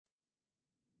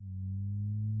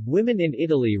Women in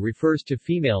Italy refers to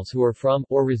females who are from,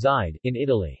 or reside, in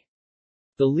Italy.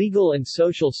 The legal and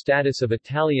social status of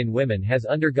Italian women has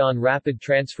undergone rapid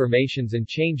transformations and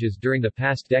changes during the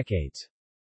past decades.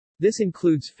 This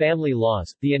includes family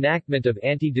laws, the enactment of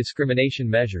anti-discrimination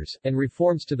measures, and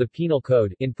reforms to the penal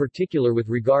code, in particular with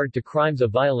regard to crimes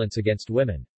of violence against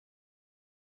women.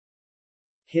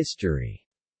 History.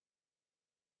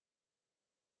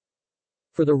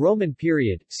 For the Roman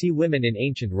period, see Women in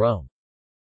ancient Rome.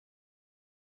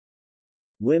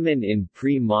 Women in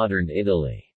pre-modern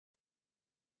Italy.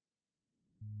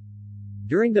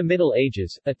 During the Middle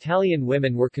Ages, Italian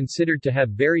women were considered to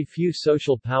have very few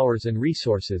social powers and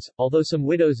resources, although some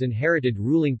widows inherited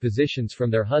ruling positions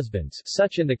from their husbands,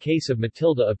 such in the case of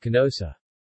Matilda of Canossa.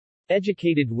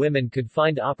 Educated women could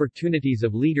find opportunities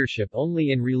of leadership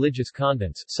only in religious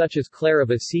convents, such as Clare of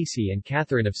Assisi and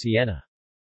Catherine of Siena.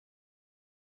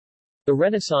 The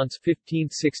Renaissance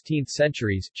 15th–16th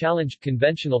centuries challenged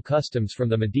conventional customs from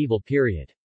the medieval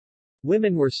period.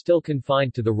 Women were still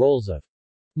confined to the roles of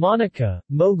Monaca,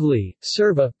 mogli,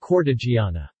 serva,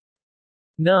 cortigiana,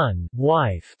 nun,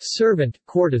 wife, servant,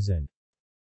 courtesan.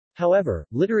 However,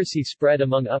 literacy spread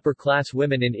among upper-class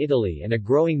women in Italy and a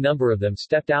growing number of them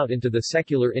stepped out into the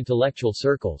secular intellectual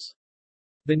circles.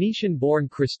 Venetian-born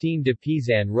Christine de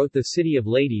Pizan wrote The City of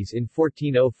Ladies in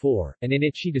 1404, and in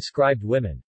it she described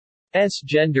women's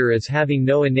gender as having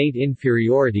no innate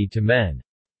inferiority to men's,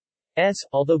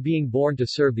 although being born to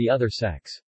serve the other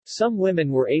sex. Some women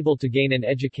were able to gain an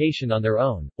education on their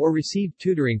own, or receive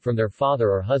tutoring from their father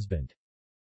or husband.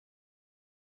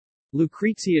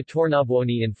 Lucrezia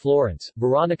Tornabuoni in Florence,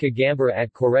 Veronica Gambara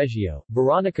at Correggio,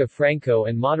 Veronica Franco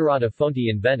and Moderata Fonti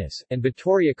in Venice, and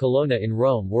Vittoria Colonna in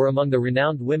Rome were among the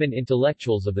renowned women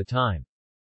intellectuals of the time.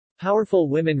 Powerful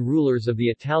women rulers of the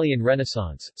Italian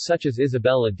Renaissance, such as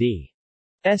Isabella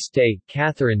d'Este,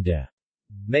 Catherine de'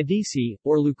 Medici,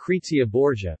 or Lucrezia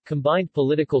Borgia, combined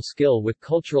political skill with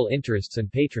cultural interests and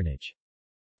patronage.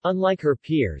 Unlike her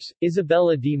peers,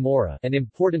 Isabella di Mora, an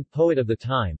important poet of the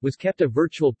time, was kept a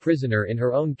virtual prisoner in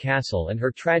her own castle, and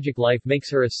her tragic life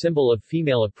makes her a symbol of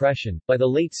female oppression. By the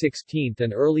late 16th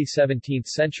and early 17th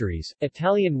centuries,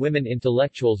 Italian women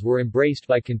intellectuals were embraced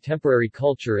by contemporary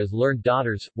culture as learned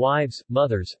daughters, wives,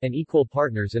 mothers, and equal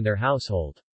partners in their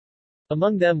household.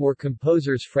 Among them were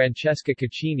composers Francesca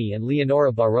Caccini and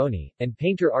Leonora Baroni, and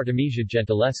painter Artemisia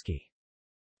Gentileschi.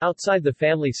 Outside the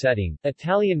family setting,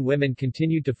 Italian women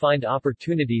continued to find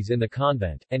opportunities in the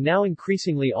convent, and now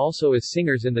increasingly also as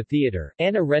singers in the theater.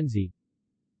 Anna Renzi,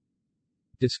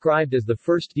 described as the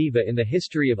first diva in the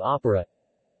history of opera,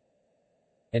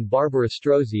 and Barbara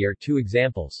Strozzi are two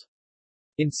examples.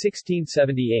 In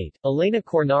 1678, Elena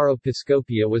Cornaro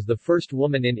Piscopia was the first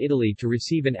woman in Italy to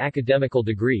receive an academical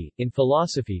degree, in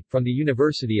philosophy, from the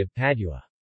University of Padua.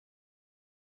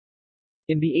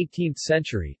 In the 18th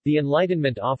century, the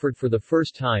Enlightenment offered for the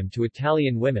first time to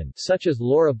Italian women, such as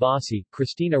Laura Bassi,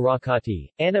 Cristina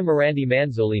Raccati, Anna Morandi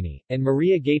Manzolini, and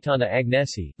Maria Gaetana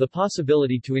Agnesi, the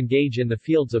possibility to engage in the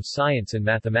fields of science and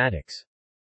mathematics.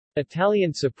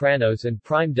 Italian sopranos and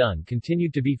prime donne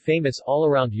continued to be famous all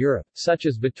around Europe, such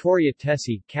as Vittoria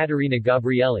Tessi, Caterina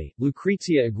Gabrielli,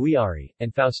 Lucrezia Aguiari,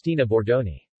 and Faustina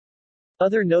Bordoni.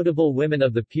 Other notable women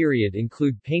of the period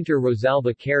include painter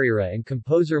Rosalba Carrera and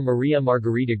composer Maria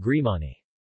Margherita Grimani.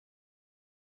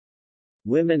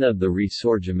 Women of the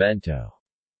Risorgimento.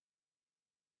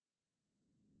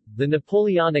 The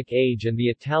Napoleonic Age and the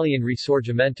Italian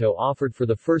Risorgimento offered for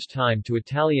the first time to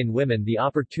Italian women the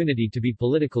opportunity to be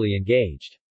politically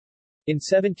engaged. In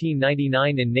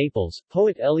 1799 in Naples,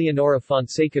 poet Eleonora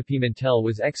Fonseca Pimentel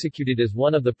was executed as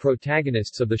one of the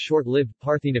protagonists of the short-lived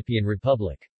Parthenopean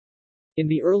Republic. In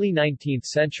the early 19th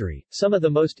century, some of the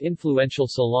most influential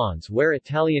salons where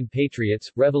Italian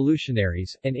patriots,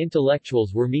 revolutionaries, and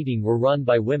intellectuals were meeting were run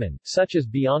by women, such as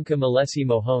Bianca Malesi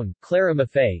Mohone, Clara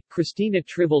Maffei, Cristina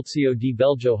Trivulzio di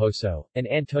Belgiojoso, and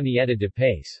Antonietta de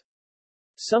Pace.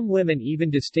 Some women even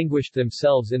distinguished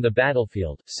themselves in the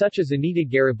battlefield, such as Anita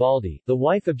Garibaldi, the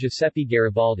wife of Giuseppe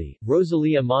Garibaldi,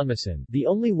 Rosalia Monmason, the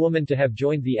only woman to have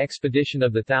joined the Expedition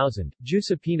of the Thousand,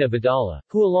 Giuseppina Vidala,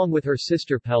 who along with her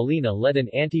sister Paolina led an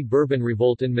anti-Bourbon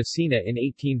revolt in Messina in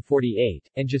 1848,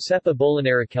 and Giuseppa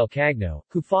Molinara Calcagno,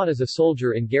 who fought as a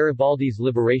soldier in Garibaldi's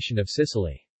liberation of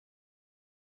Sicily.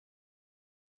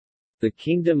 The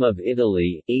Kingdom of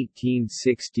Italy,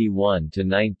 1861 to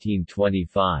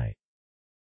 1925.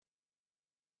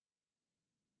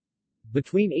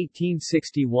 Between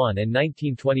 1861 and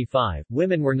 1925,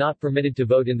 women were not permitted to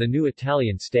vote in the new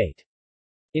Italian state.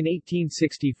 In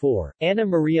 1864, Anna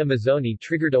Maria Mazzoni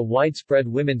triggered a widespread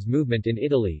women's movement in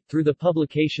Italy, through the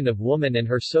publication of Woman and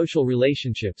Her Social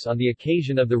Relationships on the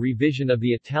occasion of the revision of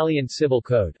the Italian Civil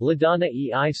Code, Le donne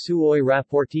e I suoi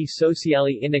rapporti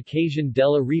sociali in occasione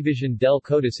della revisione del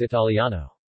Codice Italiano.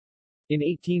 In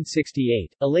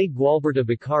 1868, Alei Gualberta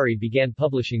Beccari began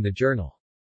publishing the journal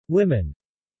Women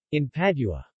in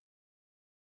Padua.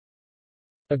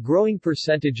 A growing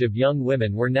percentage of young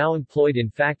women were now employed in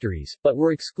factories, but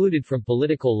were excluded from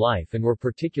political life and were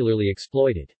particularly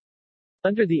exploited.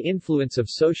 Under the influence of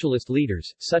socialist leaders,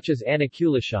 such as Anna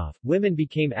Kuleshov, women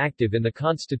became active in the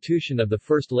constitution of the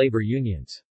first labor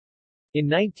unions. In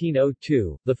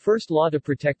 1902, the first law to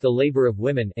protect the labor of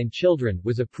women and children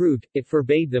was approved. It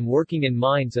forbade them working in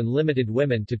mines and limited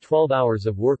women to 12 hours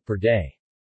of work per day.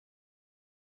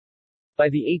 By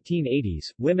the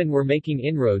 1880s, women were making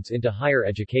inroads into higher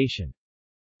education.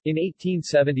 In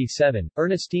 1877,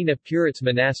 Ernestina Purit's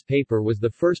Manas paper was the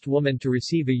first woman to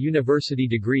receive a university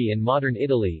degree in modern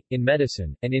Italy, in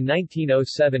medicine, and in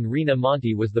 1907 Rina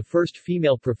Monti was the first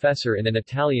female professor in an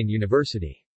Italian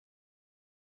university.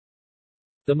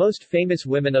 The most famous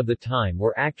women of the time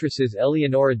were actresses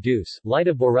Eleonora Duse,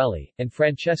 Lida Borelli, and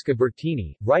Francesca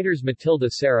Bertini, writers Matilda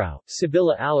Serao,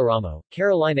 Sibilla Alaramo,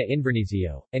 Carolina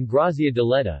Invernizio, and Grazia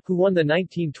Deledda, who won the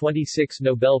 1926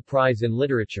 Nobel Prize in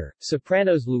Literature,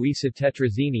 sopranos Luisa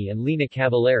Tetrazzini and Lina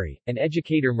Cavalieri, and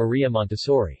educator Maria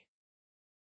Montessori.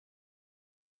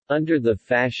 Under the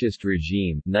fascist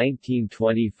regime,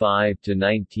 1925 to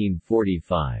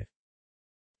 1945.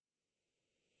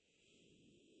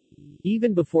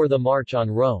 Even before the March on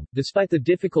Rome, despite the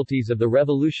difficulties of the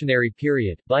revolutionary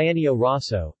period, Biennio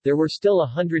Rosso, there were still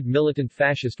 100 militant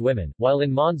fascist women, while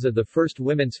in Monza the first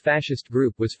women's fascist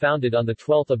group was founded on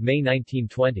 12 May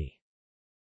 1920.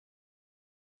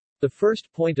 The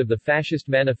first point of the fascist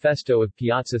manifesto of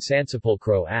Piazza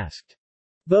Sansepolcro asked,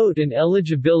 "Vote and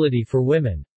eligibility for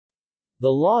women." The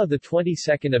law of the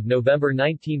 22nd of November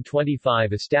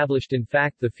 1925 established in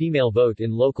fact the female vote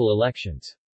in local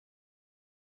elections.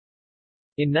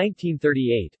 In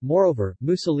 1938, moreover,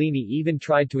 Mussolini even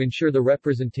tried to ensure the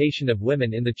representation of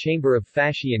women in the Chamber of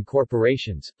Fasci and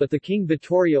corporations, but the King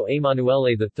Vittorio Emanuele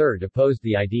III opposed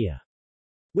the idea.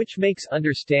 Which makes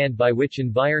understand by which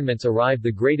environments arrived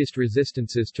the greatest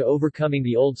resistances to overcoming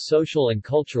the old social and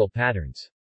cultural patterns.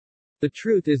 The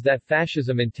truth is that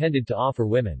fascism intended to offer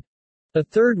women a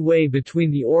third way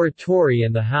between the oratory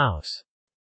and the house.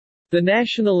 The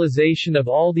nationalization of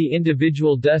all the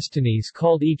individual destinies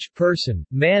called each person,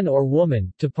 man or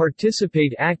woman, to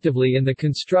participate actively in the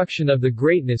construction of the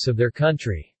greatness of their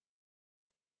country.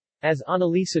 As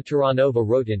Annalisa Terranova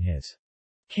wrote in his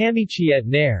Camici et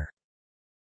Nere.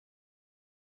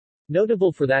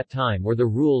 Notable for that time were the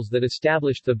rules that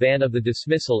established the ban of the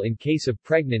dismissal in case of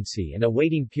pregnancy and a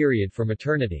waiting period for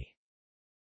maternity.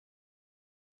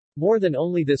 More than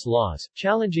only this laws,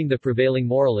 challenging the prevailing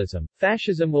moralism,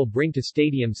 fascism will bring to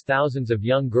stadiums thousands of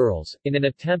young girls, in an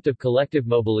attempt of collective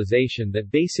mobilization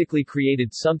that basically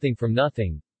created something from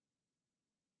nothing.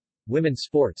 Women's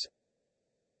sports.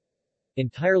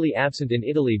 Entirely absent in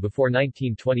Italy before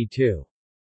 1922.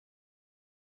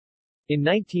 In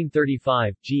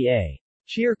 1935, G.A.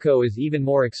 Chierco is even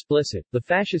more explicit: the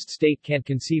fascist state can't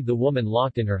conceive the woman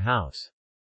locked in her house.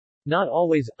 Not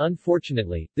always,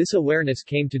 unfortunately, this awareness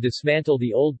came to dismantle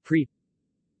the old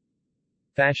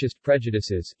fascist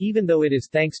prejudices, even though it is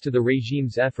thanks to the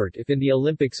regime's effort if in the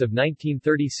Olympics of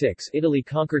 1936 Italy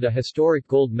conquered a historic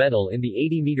gold medal in the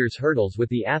 80 meters hurdles with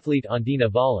the athlete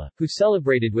Ondina Valla, who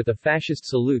celebrated with a fascist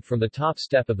salute from the top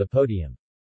step of the podium.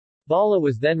 Valla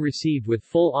was then received with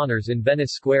full honors in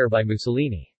Venice Square by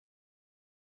Mussolini.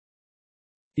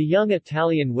 The young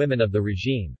Italian women of the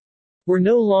regime were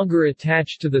no longer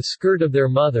attached to the skirt of their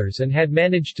mothers and had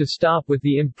managed to stop with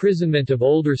the imprisonment of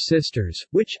older sisters,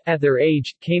 which, at their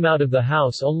age, came out of the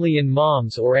house only in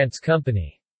mom's or aunt's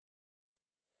company.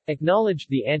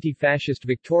 Acknowledged the anti-fascist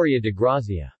Victoria de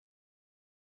Grazia.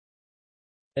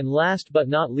 And last but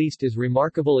not least is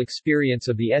remarkable experience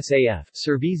of the SAF,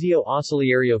 Servizio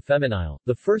Ausiliario Femminile,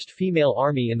 the first female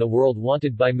army in the world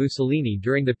wanted by Mussolini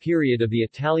during the period of the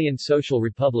Italian Social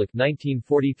Republic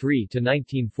 1943 to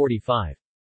 1945.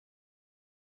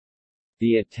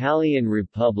 The Italian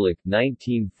Republic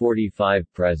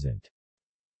 1945-present.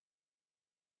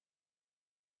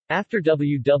 After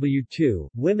WW II,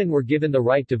 women were given the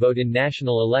right to vote in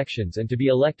national elections and to be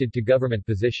elected to government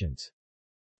positions.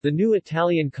 The new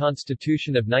Italian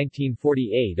Constitution of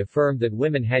 1948 affirmed that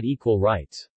women had equal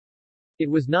rights. It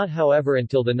was not however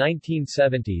until the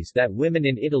 1970s that women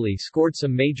in Italy scored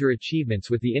some major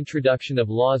achievements with the introduction of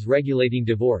laws regulating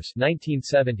divorce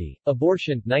 1970,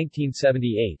 abortion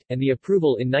 1978, and the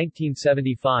approval in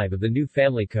 1975 of the new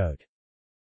family code.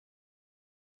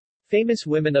 Famous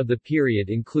women of the period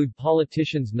include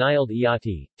politicians Nilde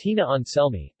Iotti, Tina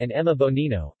Anselmi, and Emma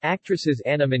Bonino, actresses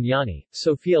Anna Magnani,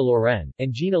 Sophia Loren,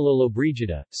 and Gina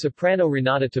Lollobrigida, soprano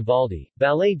Renata Tebaldi,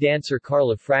 ballet dancer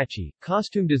Carla Fracci,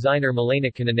 costume designer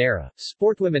Milena Cananera,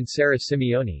 sportwomen Sarah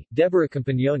Simeoni, Deborah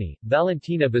Compagnoni,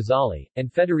 Valentina Bazzali,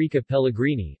 and Federica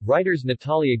Pellegrini, writers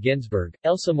Natalia Ginsburg,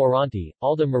 Elsa Moranti,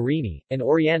 Alda Marini, and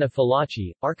Oriana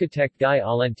Fallaci, architect Guy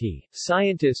Allenti,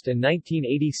 scientist and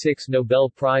 1986 Nobel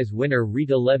Prize winner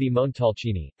Rita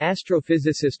Levi-Montalcini,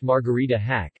 astrophysicist Margarita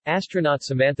Hack, astronaut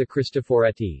Samantha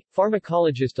Cristoforetti,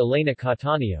 pharmacologist Elena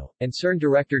Cattaneo, and CERN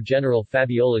Director General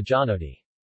Fabiola Gianotti.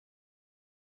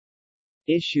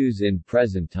 Issues in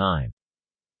present time.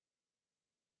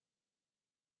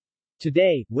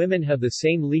 Today, women have the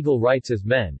same legal rights as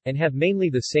men, and have mainly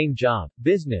the same job,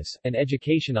 business, and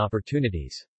education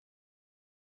opportunities.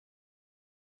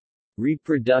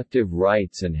 Reproductive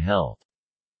rights and health.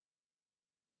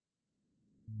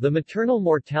 The maternal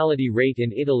mortality rate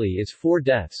in Italy is 4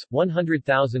 deaths,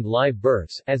 100,000 live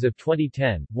births, as of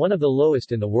 2010, one of the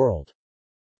lowest in the world.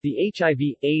 The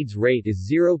HIV/AIDS rate is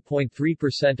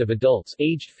 0.3% of adults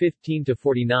aged 15 to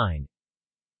 49.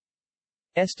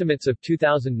 Estimates of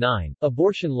 2009,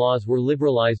 abortion laws were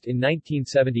liberalized in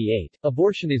 1978.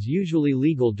 Abortion is usually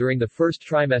legal during the first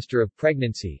trimester of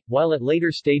pregnancy, while at later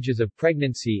stages of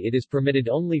pregnancy it is permitted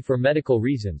only for medical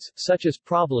reasons, such as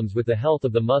problems with the health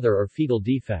of the mother or fetal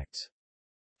defects.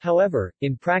 However,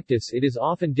 in practice it is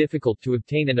often difficult to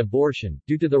obtain an abortion,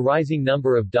 due to the rising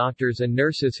number of doctors and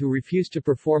nurses who refuse to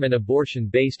perform an abortion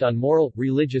based on moral,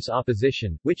 religious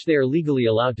opposition, which they are legally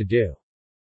allowed to do.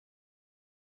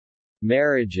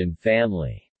 Marriage and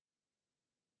family.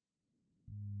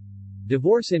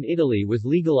 Divorce in Italy was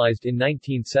legalized in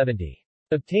 1970.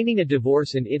 Obtaining a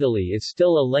divorce in Italy is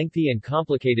still a lengthy and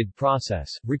complicated process,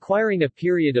 requiring a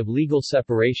period of legal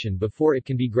separation before it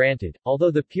can be granted, although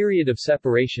the period of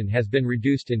separation has been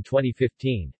reduced in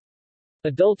 2015.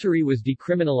 Adultery was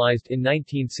decriminalized in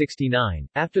 1969,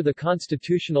 after the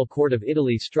Constitutional Court of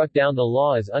Italy struck down the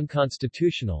law as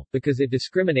unconstitutional, because it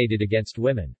discriminated against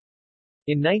women.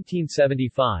 In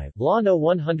 1975, Law No.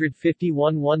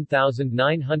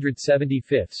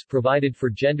 151/1975 provided for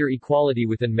gender equality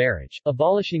within marriage,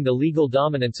 abolishing the legal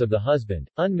dominance of the husband.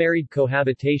 Unmarried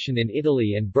cohabitation in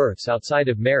Italy and births outside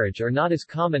of marriage are not as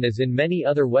common as in many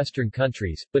other Western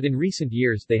countries, but in recent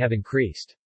years they have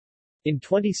increased. In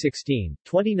 2016,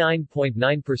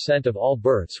 29.9% of all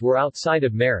births were outside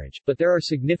of marriage, but there are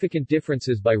significant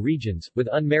differences by regions, with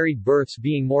unmarried births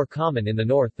being more common in the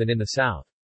north than in the south.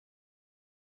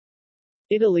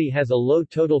 Italy has a low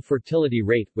total fertility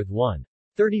rate, with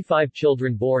 1.35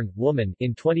 children born, woman,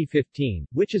 in 2015,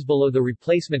 which is below the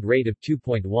replacement rate of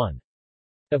 2.1.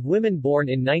 Of women born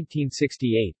in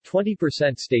 1968,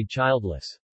 20% stayed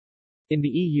childless. In the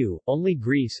EU, only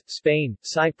Greece, Spain,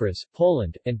 Cyprus,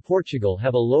 Poland, and Portugal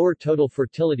have a lower total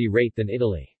fertility rate than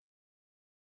Italy.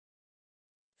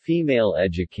 Female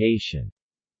education.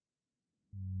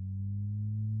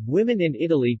 Women in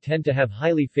Italy tend to have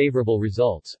highly favorable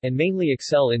results, and mainly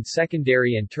excel in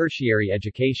secondary and tertiary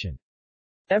education.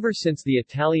 Ever since the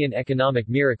Italian economic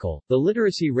miracle, the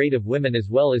literacy rate of women as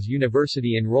well as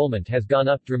university enrollment has gone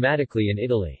up dramatically in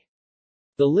Italy.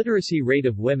 The literacy rate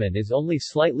of women is only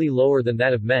slightly lower than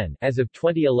that of men. As of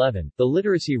 2011, the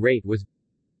literacy rate was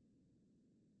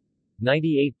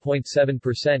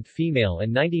 98.7% female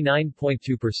and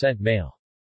 99.2% male.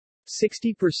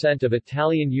 60% of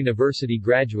Italian university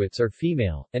graduates are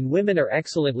female, and women are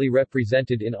excellently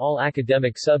represented in all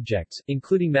academic subjects,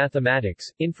 including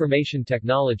mathematics, information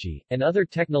technology, and other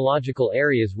technological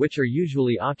areas which are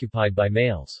usually occupied by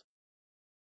males.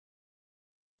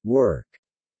 Work.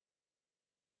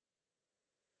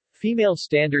 Female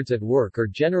standards at work are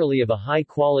generally of a high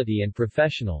quality and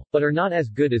professional, but are not as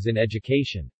good as in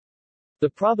education. The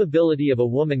probability of a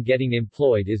woman getting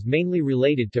employed is mainly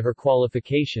related to her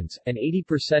qualifications, and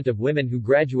 80% of women who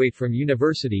graduate from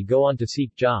university go on to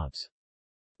seek jobs.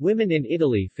 Women in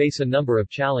Italy face a number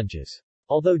of challenges.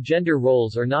 Although gender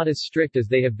roles are not as strict as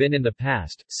they have been in the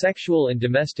past, sexual and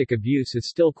domestic abuse is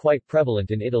still quite prevalent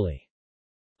in Italy.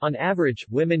 On average,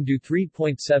 women do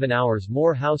 3.7 hours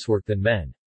more housework than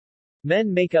men.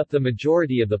 Men make up the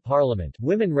majority of the parliament,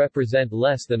 women represent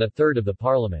less than a third of the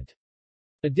parliament.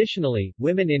 Additionally,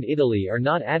 women in Italy are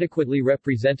not adequately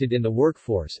represented in the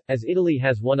workforce, as Italy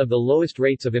has one of the lowest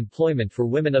rates of employment for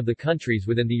women of the countries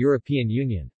within the European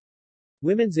Union.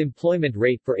 Women's employment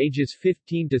rate for ages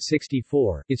 15 to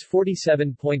 64 is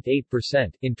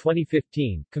 47.8% in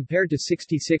 2015, compared to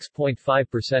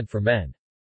 66.5% for men.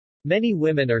 Many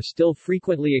women are still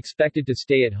frequently expected to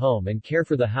stay at home and care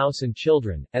for the house and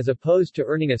children, as opposed to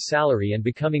earning a salary and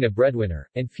becoming a breadwinner,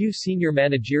 and few senior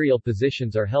managerial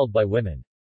positions are held by women.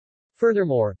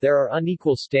 Furthermore, there are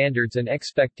unequal standards and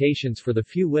expectations for the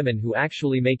few women who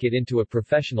actually make it into a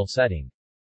professional setting.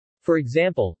 For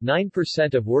example,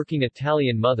 9% of working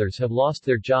Italian mothers have lost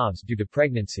their jobs due to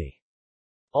pregnancy.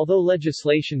 Although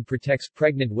legislation protects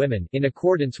pregnant women, in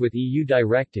accordance with EU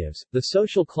directives, the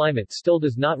social climate still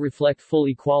does not reflect full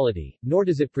equality, nor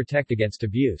does it protect against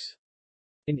abuse.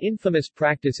 An infamous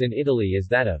practice in Italy is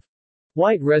that of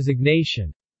white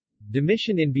resignation,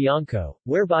 demission in bianco,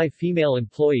 whereby female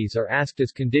employees are asked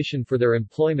as condition for their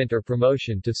employment or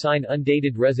promotion to sign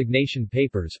undated resignation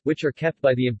papers, which are kept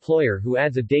by the employer, who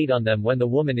adds a date on them when the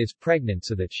woman is pregnant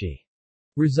so that she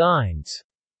resigns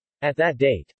at that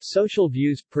date. Social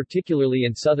views, particularly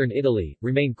in southern Italy,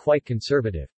 remain quite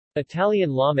conservative.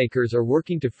 Italian lawmakers are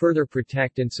working to further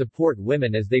protect and support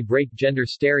women as they break gender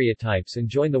stereotypes and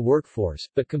join the workforce,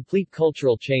 but complete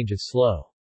cultural change is slow.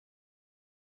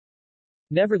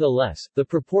 Nevertheless, the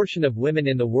proportion of women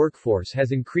in the workforce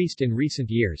has increased in recent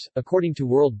years. According to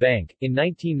World Bank, in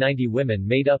 1990 women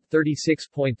made up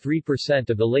 36.3%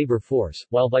 of the labor force,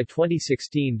 while by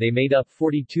 2016 they made up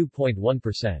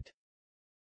 42.1%.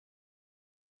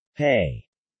 Pay.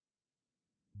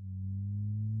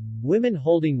 Women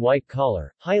holding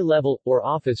white-collar, high-level, or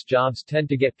office jobs tend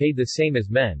to get paid the same as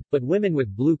men, but women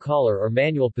with blue-collar or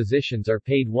manual positions are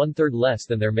paid one-third less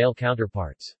than their male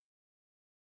counterparts.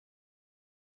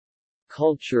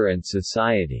 Culture and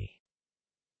society.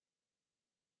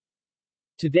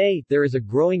 Today, there is a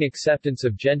growing acceptance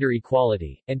of gender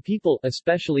equality, and people,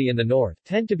 especially in the North,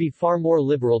 tend to be far more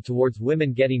liberal towards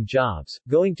women getting jobs,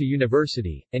 going to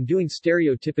university, and doing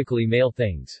stereotypically male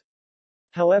things.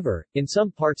 However, in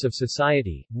some parts of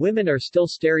society, women are still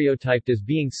stereotyped as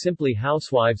being simply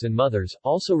housewives and mothers,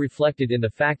 also reflected in the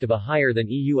fact of a higher than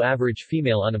EU average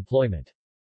female unemployment.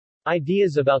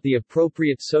 Ideas about the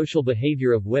appropriate social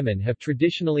behavior of women have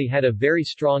traditionally had a very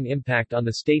strong impact on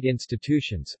the state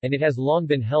institutions, and it has long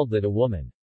been held that a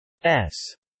woman's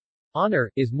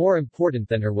honor is more important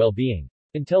than her well-being.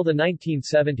 Until the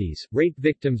 1970s, rape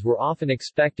victims were often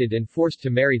expected and forced to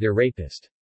marry their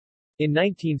rapist. In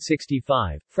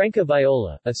 1965, Franca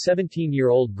Viola, a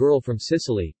 17-year-old girl from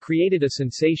Sicily, created a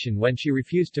sensation when she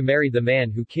refused to marry the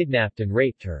man who kidnapped and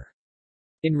raped her.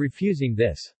 In refusing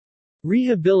this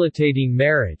rehabilitating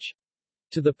marriage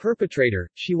to the perpetrator,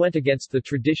 she went against the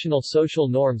traditional social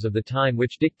norms of the time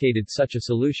which dictated such a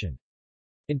solution.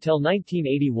 Until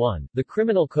 1981, the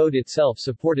criminal code itself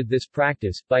supported this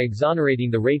practice, by exonerating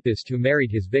the rapist who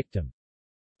married his victim.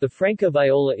 The Franca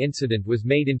Viola incident was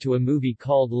made into a movie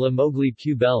called La Moglie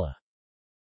più bella.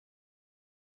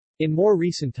 In more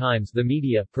recent times the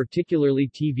media, particularly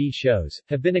TV shows,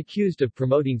 have been accused of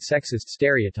promoting sexist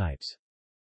stereotypes.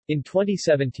 In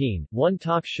 2017, one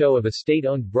talk show of a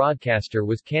state-owned broadcaster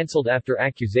was cancelled after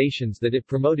accusations that it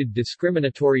promoted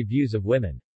discriminatory views of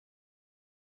women.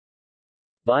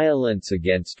 Violence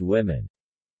against women.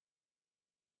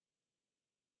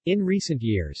 In recent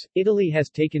years, Italy has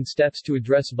taken steps to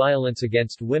address violence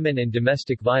against women and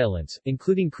domestic violence,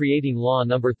 including creating Law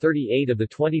No. 38 of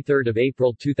 23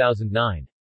 April 2009.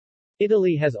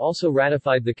 Italy has also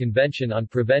ratified the Convention on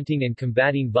Preventing and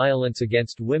Combating Violence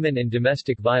Against Women and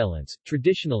Domestic Violence.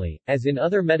 Traditionally, as in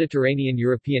other Mediterranean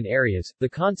European areas, the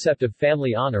concept of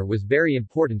family honor was very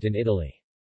important in Italy.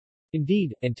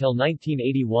 Indeed, until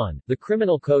 1981, the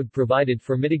criminal code provided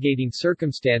for mitigating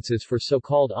circumstances for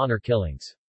so-called honor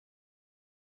killings.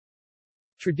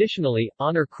 Traditionally,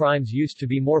 honor crimes used to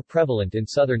be more prevalent in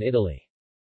southern Italy.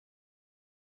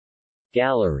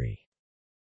 Gallery.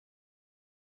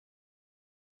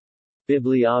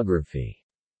 Bibliography.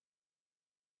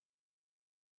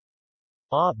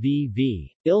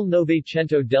 A.B.V. Il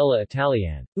Novecento della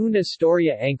Italiane. Una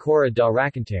storia ancora da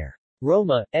raccontare.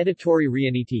 Roma, Editori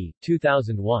Riuniti,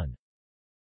 2001.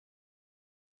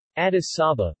 Addis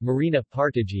Saba, Marina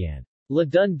Partigian. La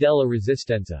Dun della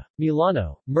Resistenza.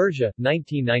 Milano, Murgia,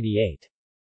 1998.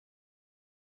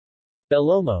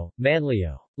 Bellomo,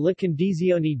 Manlio. La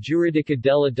condizione giuridica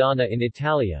della donna in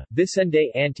Italia, Vicende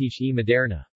Antiche e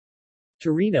Moderna.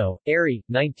 Torino, Ari,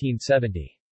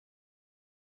 1970.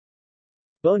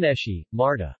 Boneschi,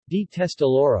 Marta. Di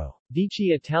Testaloro.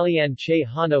 Dici Italian che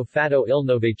hanno fatto il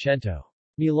Novecento.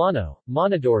 Milano,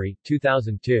 Mondadori,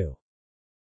 2002.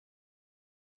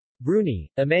 Bruni,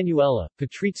 Emanuela,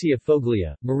 Patrizia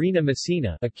Foglia, Marina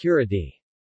Messina, Accura di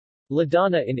La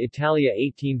Donna in Italia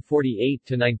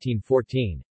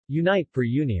 1848-1914. Unite per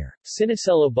Unire.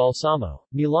 Cinisello Balsamo.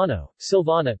 Milano,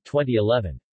 Silvana,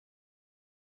 2011.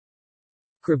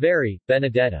 Criveri,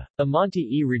 Benedetta. Amanti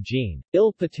e Regine.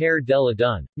 Il Potere della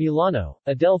Donna. Milano,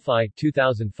 Adelphi,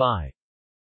 2005.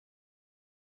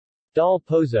 Dal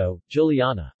Pozzo,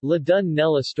 Giuliana. La Donna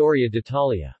nella Storia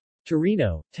d'Italia.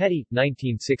 Torino, Teddy,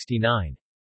 1969.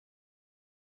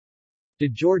 De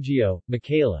Giorgio,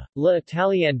 Michaela. La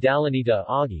Italiana dall'Unità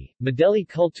oggi, modelli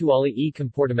cultuali e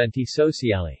comportamenti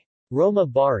sociali. Roma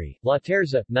Bari, La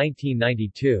Terza,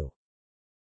 1992.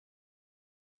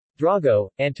 Drago,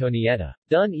 Antonietta.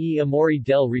 Dun e Amori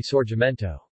del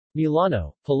Risorgimento.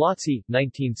 Milano, Palazzi,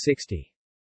 1960.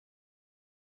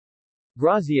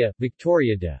 Grazia,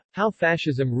 Victoria de. How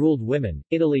Fascism Ruled Women,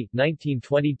 Italy,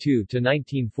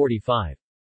 1922-1945.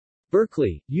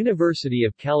 Berkeley, University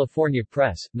of California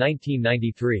Press,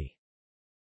 1993.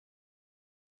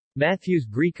 Matthews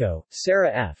Greco,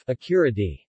 Sarah F. Acura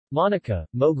D. Monica,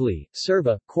 Mogli,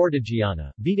 Serva,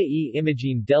 Cordigiana, Vita e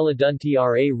Immagine della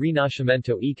Duntra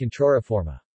Rinascimento e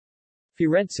Controriforma.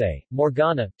 Firenze,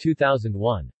 Morgana,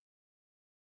 2001.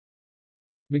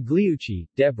 Migliucci,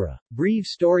 Deborah. Breve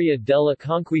storia delle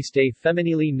conquiste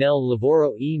femminili nel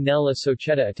lavoro e nella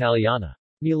società italiana.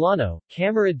 Milano,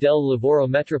 Camera del Lavoro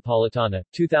Metropolitana,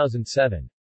 2007.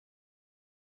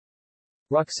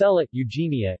 Roxella,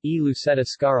 Eugenia, e Lucetta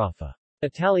Scaraffa.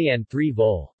 Italian 3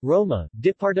 vol. Roma,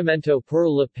 Dipartimento per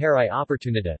la Pari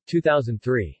Opportunità,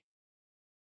 2003.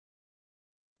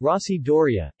 Rossi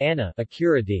Doria, Anna,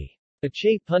 Acura d.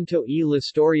 Acce punto e la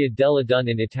storia della donna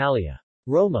in Italia.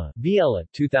 Roma, Biella,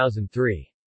 2003.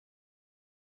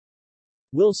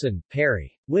 Wilson,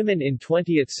 Perry. Women in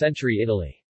 20th Century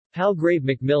Italy. Palgrave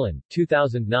Macmillan,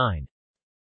 2009.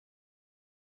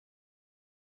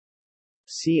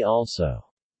 See also: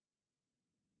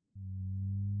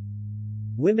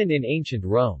 Women in Ancient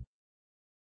Rome.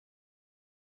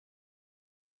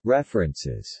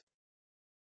 References.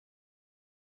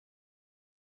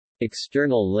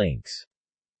 External links.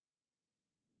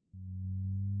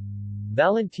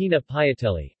 Valentina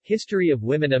Piatelli, History of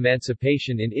Women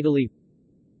Emancipation in Italy.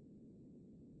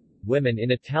 Women in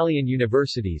Italian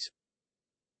Universities.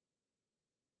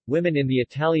 Women in the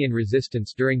Italian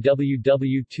Resistance during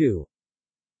WW II.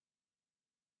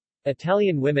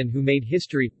 Italian women who made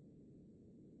history.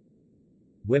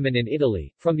 Women in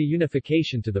Italy, from the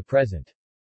unification to the present.